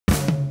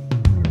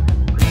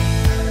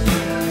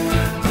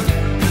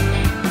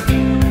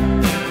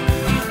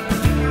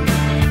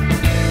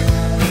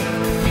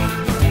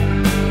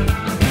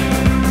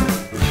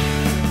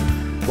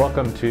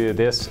Welcome to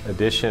this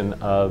edition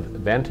of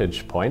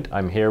Vantage Point.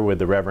 I'm here with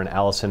the Reverend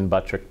Alison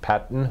Buttrick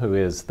Patton, who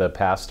is the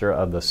pastor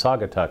of the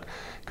Saugatuck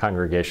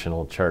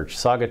Congregational Church.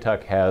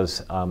 Saugatuck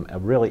has a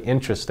really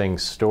interesting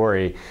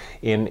story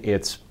in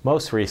its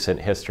most recent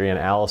history, and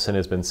Alison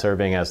has been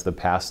serving as the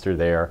pastor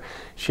there.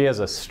 She has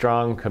a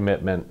strong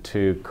commitment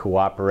to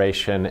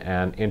cooperation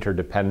and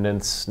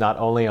interdependence, not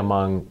only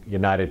among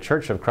United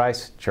Church of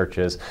Christ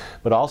churches,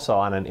 but also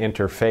on an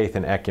interfaith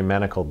and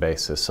ecumenical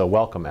basis. So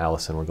welcome,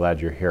 Alison. We're glad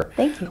you're here.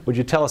 Thank you. Would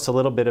you tell us a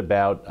little bit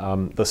about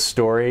the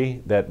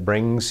story that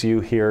brings you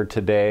here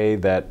today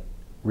that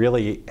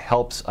really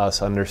helps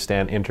us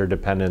understand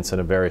interdependence in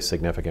a very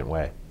significant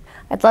way?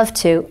 I'd love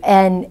to.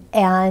 And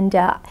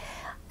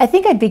I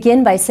think I'd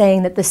begin by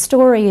saying that the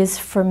story is,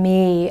 for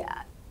me,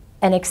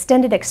 an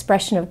extended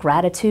expression of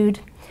gratitude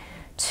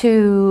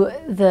to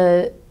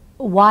the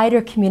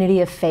wider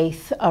community of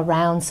faith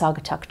around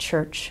Saugatuck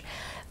Church.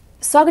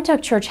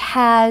 Saugatuck Church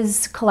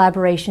has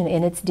collaboration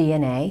in its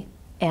DNA,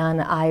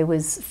 and I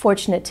was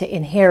fortunate to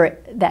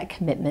inherit that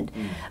commitment.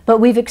 But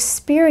we've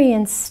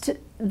experienced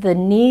the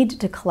need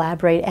to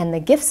collaborate and the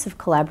gifts of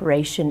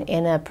collaboration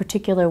in a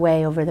particular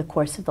way over the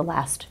course of the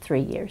last 3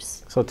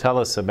 years. So tell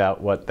us about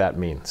what that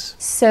means.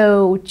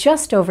 So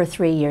just over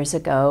 3 years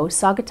ago,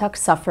 Saugatuck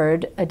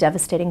suffered a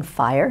devastating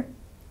fire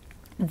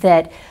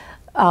that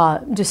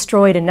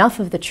destroyed enough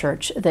of the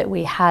church that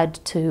we had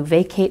to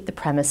vacate the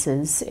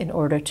premises in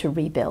order to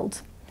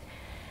rebuild.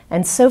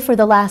 And so for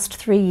the last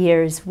 3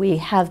 years, we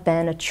have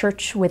been a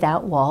church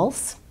without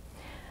walls,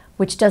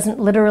 which doesn't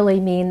literally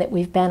mean that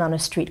we've been on a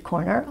street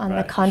corner. On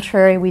the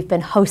contrary, we've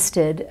been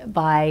hosted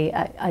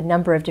by a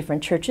number of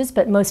different churches,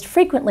 but most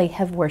frequently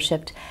have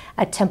worshiped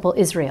at Temple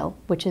Israel,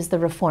 which is the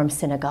Reformed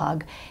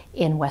synagogue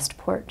in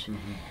Westport.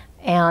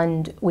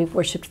 And we've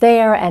worshiped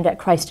there and at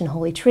Christ and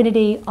Holy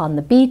Trinity, on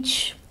the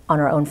beach,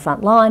 on our own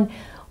front lawn,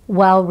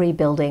 while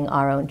rebuilding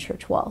our own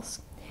church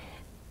walls.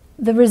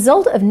 The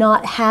result of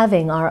not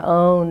having our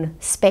own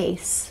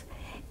space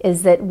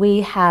is that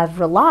we have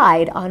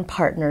relied on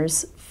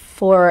partners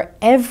for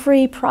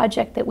every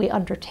project that we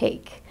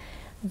undertake,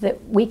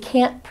 that we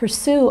can't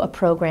pursue a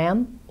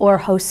program or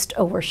host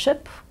a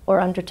worship or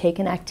undertake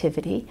an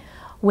activity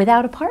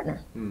without a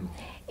partner.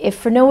 If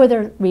for no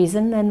other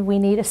reason than we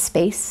need a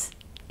space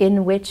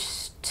in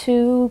which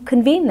to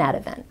convene that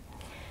event.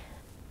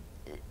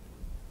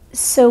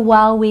 So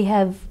while we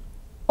have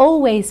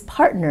always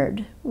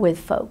partnered with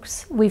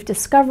folks, we've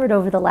discovered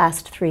over the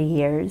last 3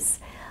 years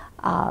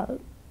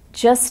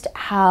just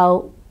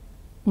how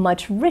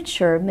much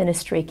richer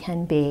ministry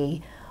can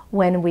be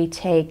when we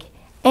take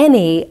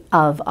any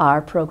of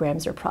our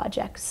programs or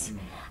projects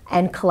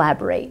and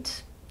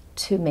collaborate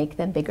to make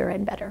them bigger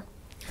and better.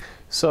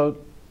 So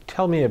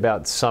tell me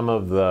about some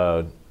of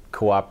the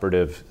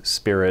cooperative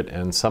spirit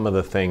and some of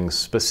the things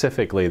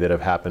specifically that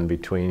have happened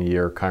between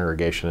your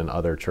congregation and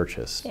other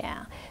churches.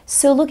 Yeah.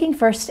 So looking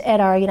first at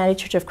our United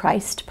Church of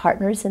Christ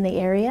partners in the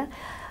area,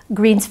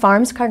 Greens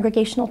Farms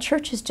Congregational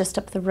Church is just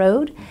up the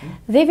road.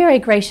 They very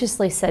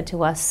graciously said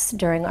to us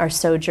during our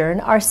sojourn,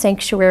 our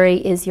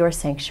sanctuary is your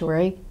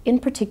sanctuary, in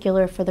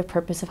particular for the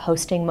purpose of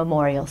hosting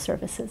memorial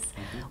services.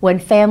 When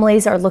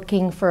families are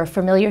looking for a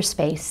familiar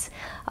space,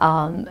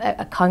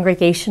 a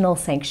congregational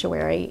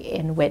sanctuary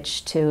in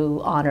which to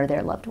honor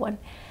their loved one.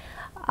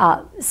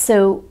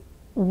 So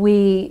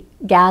we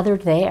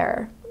gathered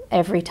there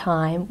every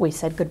time we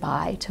said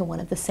goodbye to one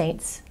of the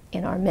saints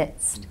in our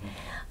midst.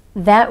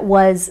 That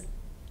was,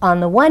 on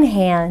the one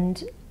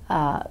hand,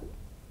 a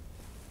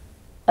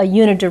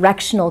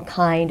unidirectional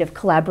kind of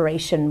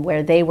collaboration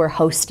where they were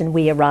host and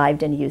we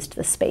arrived and used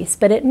the space.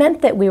 But it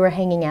meant that we were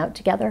hanging out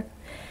together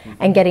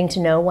and getting to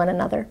know one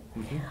another.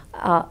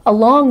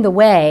 Along the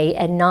way,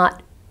 and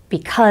not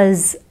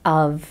because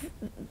of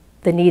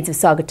the needs of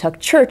Saugatuck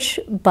Church,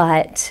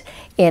 but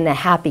in a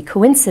happy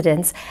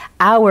coincidence,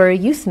 our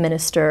youth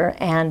minister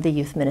and the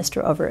youth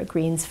minister over at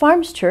Greens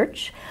Farms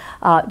Church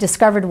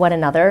discovered one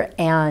another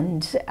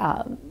and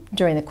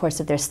during the course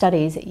of their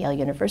studies at Yale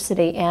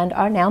University and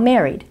are now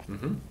married.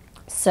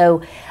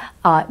 So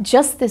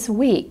just this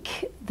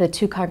week, the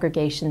two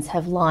congregations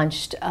have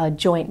launched a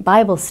joint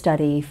Bible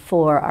study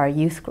for our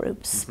youth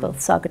groups, both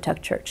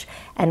Saugatuck Church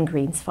and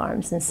Greens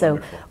Farms. And so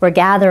we're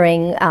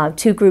gathering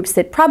two groups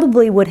that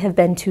probably would have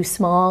been too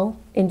small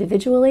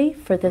individually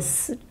for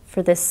this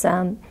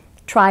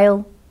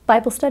trial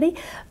Bible study,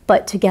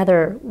 but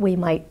together we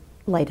might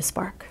light a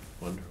spark.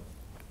 Wonderful.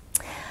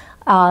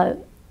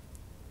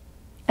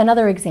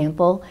 Another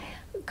example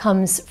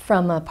comes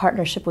from a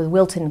partnership with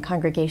Wilton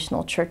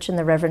Congregational Church and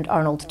the Reverend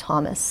Arnold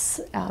Thomas.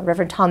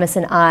 Reverend Thomas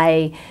and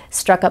I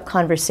struck up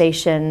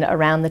conversation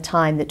around the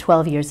time that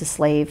 12 Years a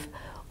Slave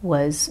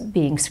was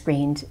being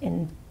screened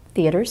in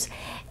theaters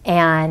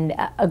and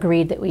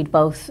agreed that we'd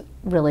both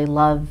really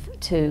love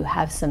to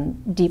have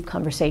some deep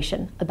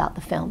conversation about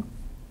the film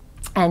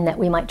and that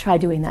we might try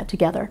doing that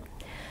together.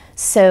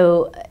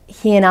 So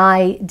he and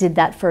I did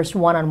that first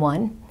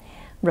one-on-one,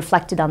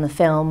 reflected on the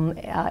film,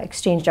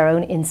 exchanged our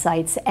own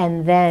insights,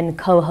 and then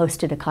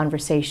co-hosted a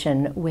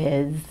conversation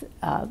with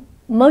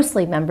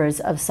mostly members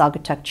of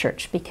Saugatuck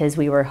Church because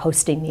we were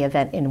hosting the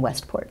event in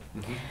Westport.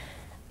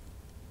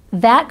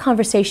 That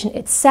conversation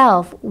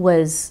itself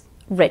was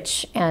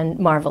rich and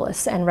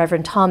marvelous, and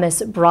Reverend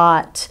Thomas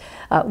brought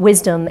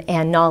wisdom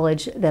and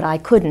knowledge that I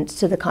couldn't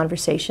to the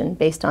conversation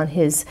based on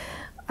his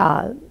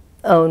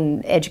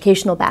own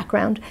educational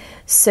background.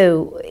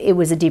 So it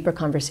was a deeper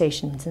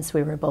conversation since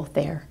we were both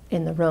there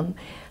in the room.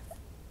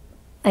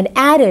 An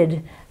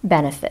added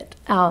benefit,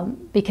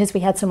 because we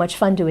had so much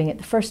fun doing it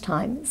the first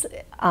time,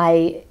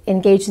 I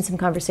engaged in some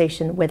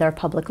conversation with our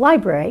public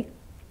library,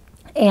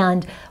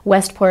 and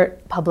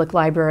Westport Public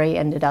Library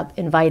ended up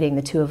inviting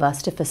the two of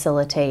us to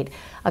facilitate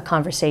a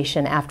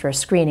conversation after a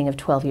screening of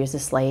 12 Years a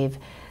Slave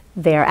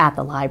there at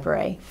the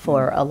library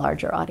for a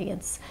larger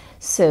audience.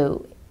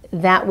 So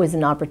that was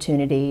an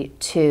opportunity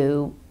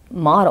to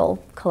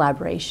model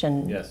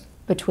collaboration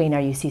between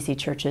our UCC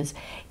churches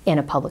in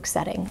a public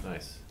setting.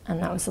 Nice.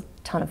 And that was a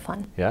ton of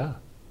fun. Yeah,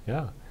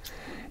 yeah.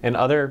 And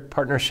other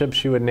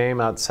partnerships you would name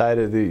outside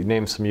of you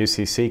name some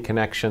UCC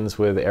connections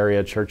with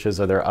area churches.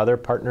 Are there other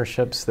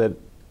partnerships that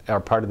are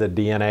part of the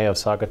DNA of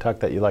Saugatuck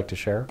that you'd like to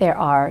share? There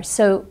are.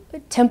 So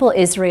Temple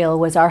Israel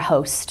was our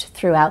host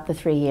throughout the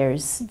 3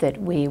 years that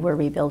we were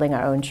rebuilding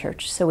our own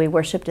church. So we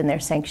worshiped in their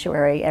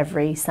sanctuary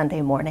every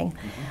Sunday morning.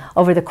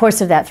 Over the course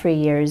of that 3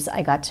 years,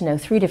 I got to know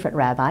 3 different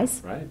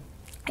rabbis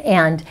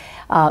and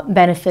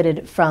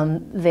benefited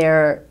from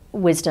their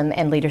wisdom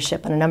and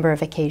leadership on a number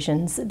of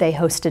occasions. They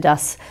hosted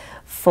us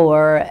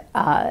for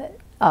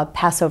a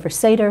Passover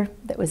Seder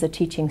that was a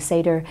teaching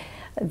Seder.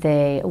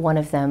 One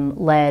of them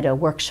led a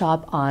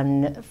workshop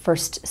on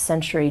first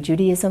century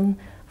Judaism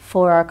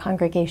for our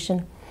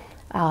congregation.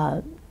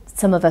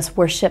 Some of us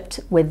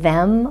worshiped with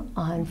them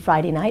on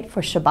Friday night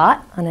for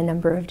Shabbat on a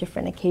number of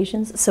different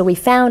occasions. So we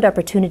found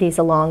opportunities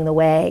along the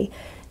way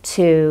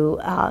to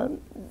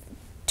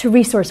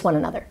resource one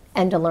another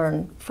and to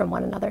learn from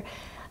one another.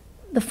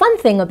 The fun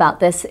thing about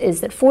this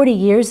is that 40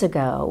 years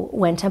ago,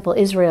 when Temple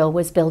Israel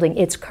was building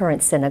its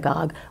current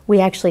synagogue,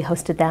 we actually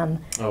hosted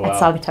them at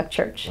Saugatuck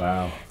Church.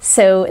 Wow.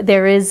 So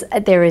there is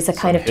a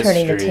kind of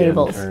turning the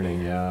tables,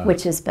 yeah.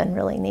 which has been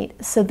really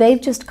neat. So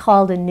they've just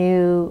called a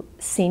new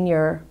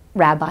senior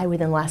rabbi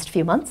within the last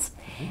few months,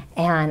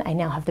 and I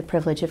now have the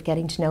privilege of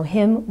getting to know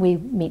him. We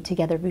meet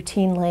together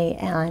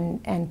routinely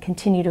and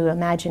continue to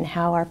imagine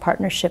how our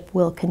partnership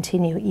will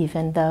continue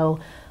even though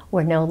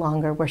we're no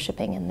longer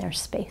worshiping in their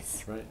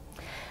space. Right.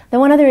 The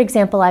one other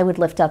example I would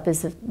lift up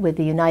is with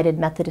the United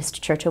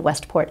Methodist Church of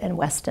Westport and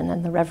Weston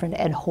and the Reverend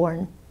Ed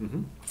Horn.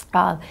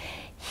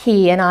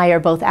 He and I are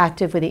both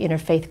active with the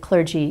Interfaith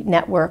Clergy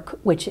Network,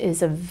 which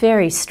is a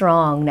very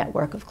strong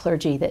network of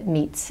clergy that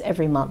meets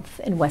every month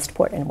in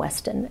Westport and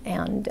Weston.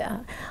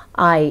 And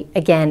I,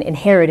 again,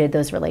 inherited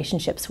those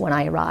relationships when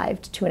I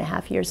arrived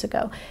 2.5 years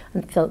ago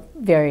and felt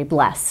very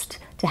blessed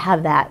to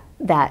have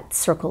that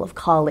circle of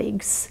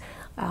colleagues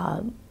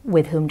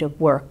with whom to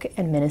work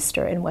and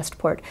minister in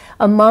Westport.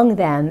 Among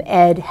them,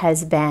 Ed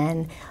has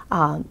been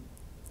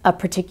a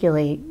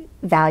particularly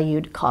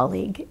valued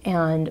colleague.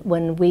 And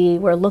when we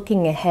were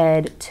looking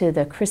ahead to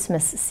the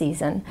Christmas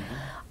season,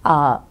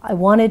 I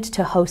wanted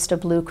to host a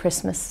Blue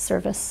Christmas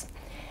service,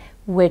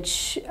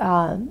 which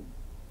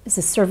is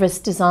a service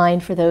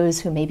designed for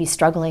those who may be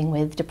struggling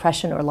with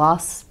depression or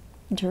loss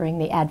during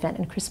the Advent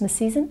and Christmas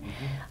season.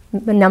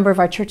 A number of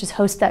our churches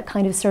host that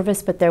kind of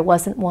service, but there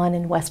wasn't one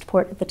in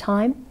Westport at the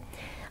time.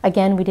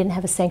 Again, we didn't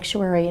have a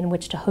sanctuary in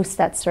which to host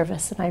that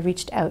service, and I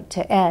reached out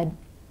to Ed.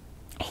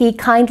 He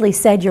kindly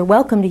said, "You're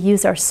welcome to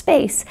use our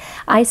space."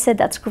 I said,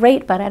 "That's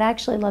great, but I'd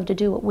actually love to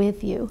do it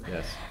with you."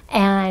 Yes.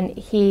 And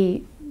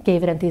he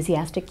gave an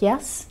enthusiastic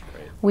yes.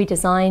 Great. We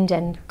designed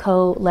and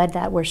co-led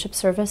that worship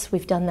service.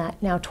 We've done that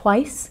now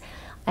twice,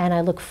 and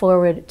I look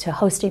forward to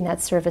hosting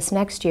that service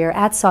next year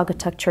at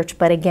Saugatuck Church,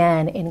 but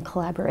again in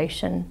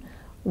collaboration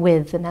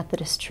with the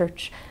Methodist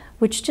Church,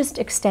 which just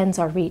extends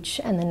our reach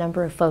and the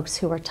number of folks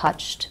who are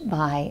touched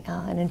by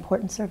an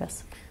important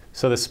service.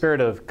 So the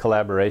spirit of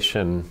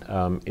collaboration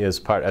is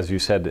part, as you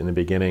said in the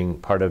beginning,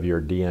 part of your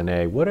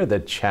DNA. What are the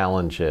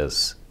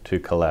challenges to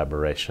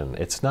collaboration?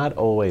 It's not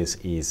always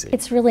easy.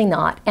 It's really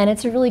not, and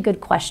it's a really good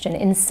question.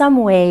 In some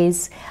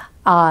ways,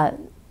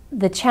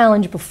 the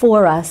challenge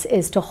before us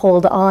is to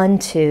hold on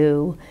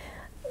to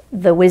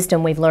the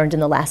wisdom we've learned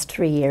in the last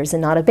 3 years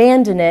and not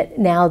abandon it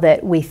now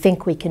that we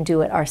think we can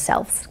do it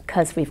ourselves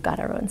because we've got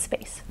our own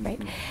space,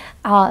 right?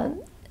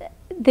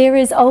 There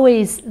is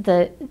always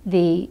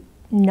the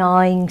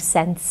gnawing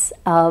sense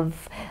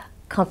of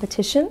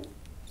competition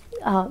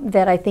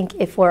that I think,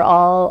 if we're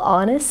all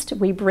honest,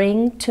 we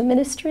bring to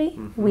ministry.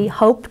 We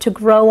hope to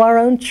grow our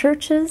own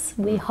churches.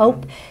 We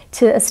hope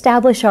to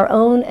establish our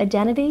own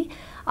identity.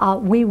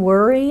 We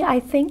worry, I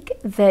think,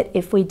 that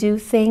if we do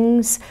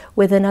things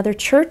with another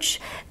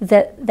church,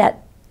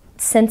 that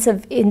sense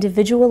of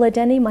individual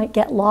identity might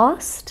get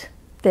lost,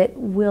 that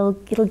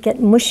it'll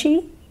get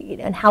mushy,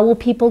 and how will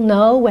people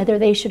know whether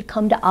they should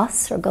come to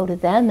us or go to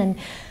them, and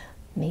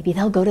maybe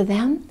they'll go to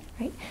them,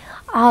 right?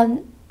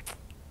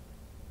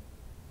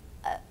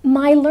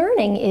 My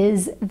learning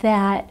is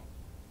that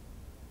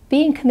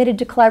being committed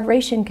to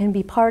collaboration can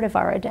be part of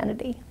our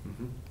identity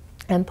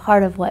and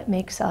part of what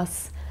makes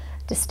us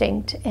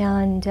distinct.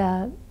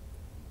 And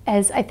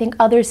as I think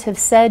others have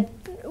said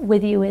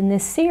with you in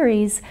this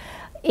series,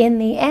 in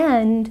the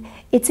end,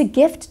 it's a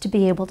gift to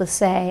be able to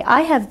say,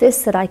 I have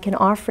this that I can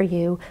offer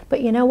you,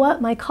 but you know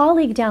what? My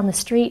colleague down the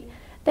street,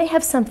 they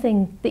have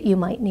something that you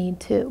might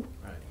need too.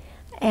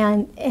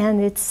 Right.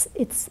 And it's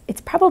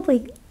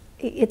probably,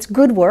 it's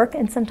good work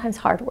and sometimes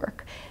hard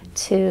work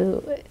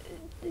to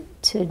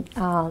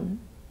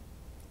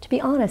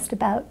be honest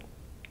about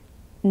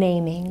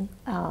naming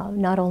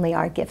not only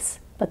our gifts,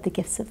 but the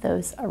gifts of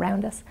those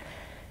around us.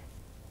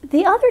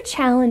 The other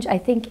challenge, I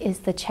think, is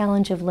the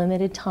challenge of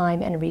limited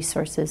time and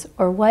resources,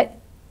 or what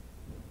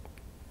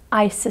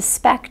I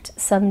suspect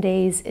some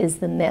days is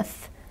the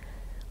myth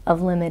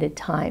of limited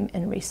time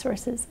and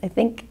resources. I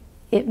think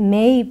it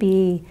may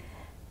be,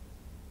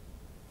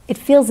 it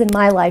feels in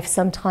my life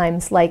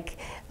sometimes like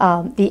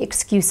the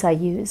excuse I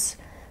use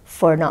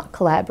for not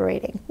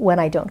collaborating when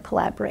I don't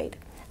collaborate.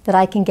 That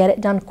I can get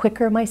it done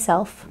quicker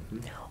myself,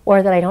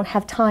 or that I don't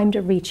have time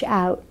to reach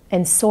out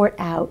and sort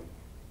out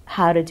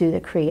how to do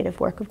the creative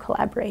work of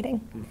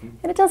collaborating.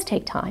 And it does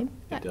take time.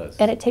 It does.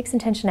 And it takes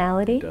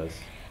intentionality. It does.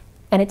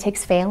 And it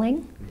takes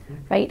failing,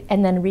 right?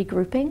 And then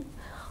regrouping.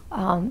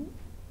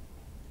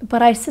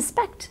 But I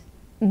suspect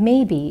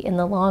maybe in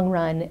the long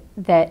run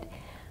that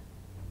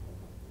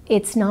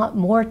it's not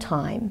more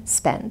time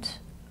spent,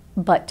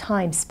 but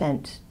time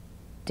spent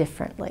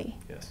differently.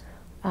 Yes.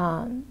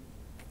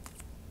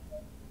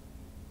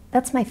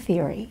 That's my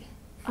theory.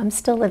 I'm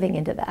still living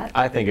into that.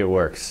 I think it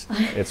works.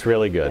 It's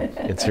really good.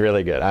 It's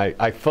really good.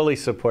 I fully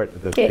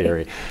support the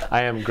theory.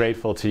 I am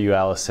grateful to you,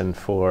 Alison,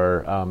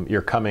 for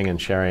your coming and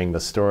sharing the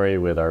story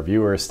with our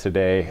viewers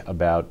today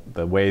about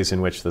the ways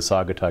in which the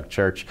Saugatuck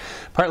Church,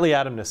 partly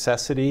out of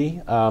necessity,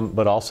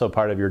 but also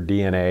part of your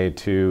DNA,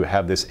 to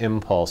have this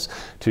impulse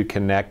to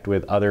connect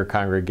with other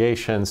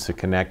congregations, to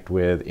connect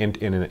with in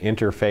an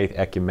interfaith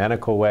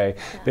ecumenical way,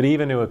 but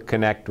even to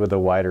connect with a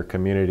wider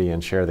community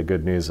and share the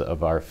good news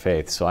of our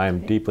faith. So I am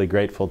deeply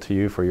grateful to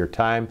you for your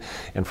time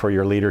and for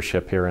your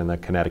leadership here in the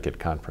Connecticut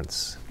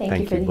Conference.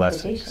 Thank you for the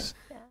Blessings.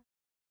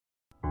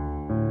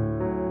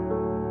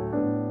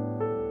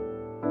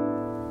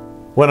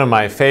 One of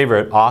my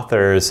favorite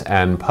authors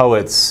and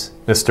poets,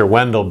 Mr.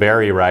 Wendell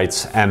Berry,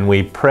 writes, "And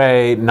we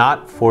pray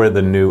not for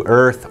the new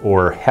earth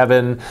or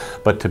heaven,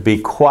 but to be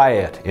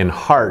quiet in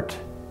heart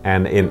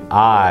and in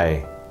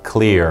eye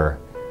clear.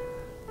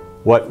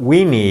 What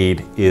we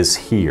need is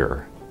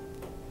here."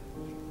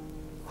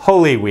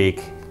 Holy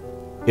Week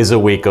is a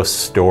week of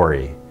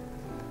story.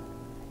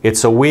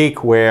 It's a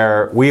week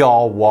where we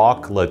all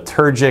walk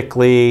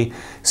liturgically,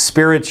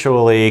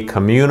 spiritually,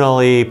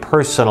 communally,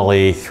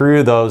 personally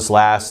through those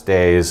last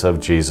days of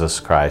Jesus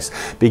Christ,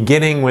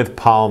 beginning with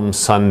Palm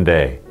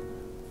Sunday,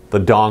 the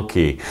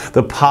donkey,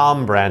 the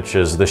palm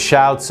branches, the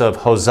shouts of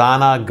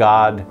Hosanna,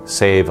 God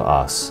save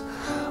us.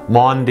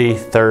 Maundy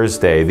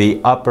Thursday,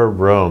 the upper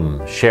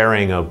room,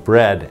 sharing of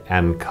bread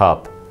and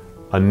cup,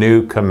 a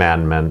new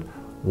commandment,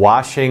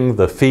 washing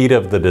the feet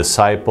of the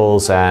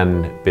disciples,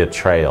 and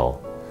betrayal.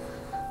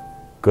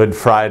 Good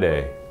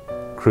Friday,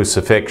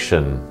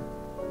 crucifixion,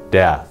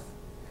 death.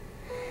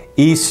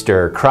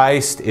 Easter,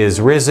 Christ is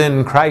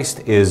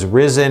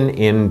risen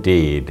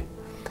indeed.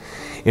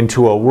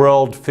 Into a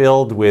world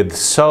filled with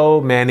so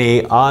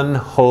many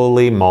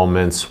unholy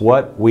moments,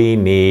 what we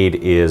need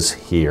is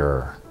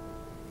here.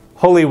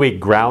 Holy Week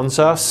grounds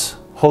us.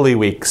 Holy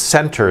Week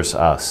centers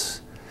us.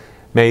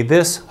 May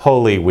this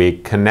Holy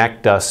Week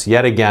connect us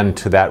yet again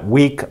to that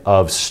week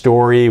of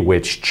story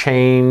which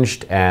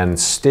changed and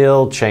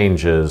still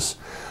changes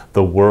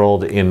the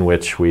world in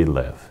which we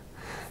live.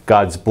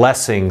 God's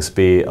blessings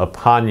be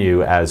upon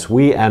you as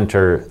we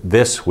enter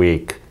this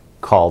week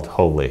called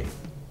Holy.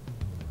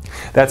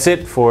 That's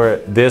it for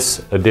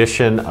this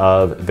edition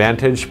of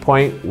Vantage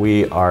Point.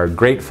 We are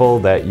grateful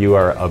that you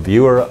are a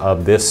viewer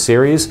of this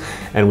series,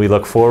 and we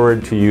look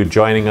forward to you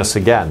joining us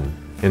again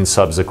in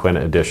subsequent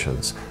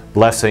editions.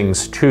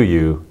 Blessings to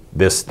you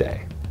this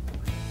day.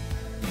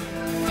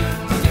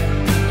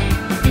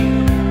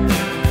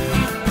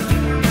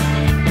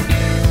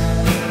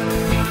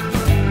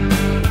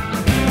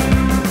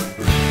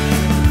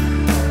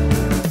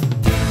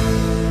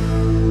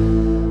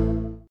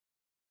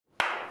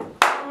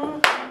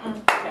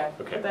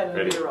 Okay, then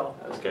ready to roll.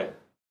 Okay.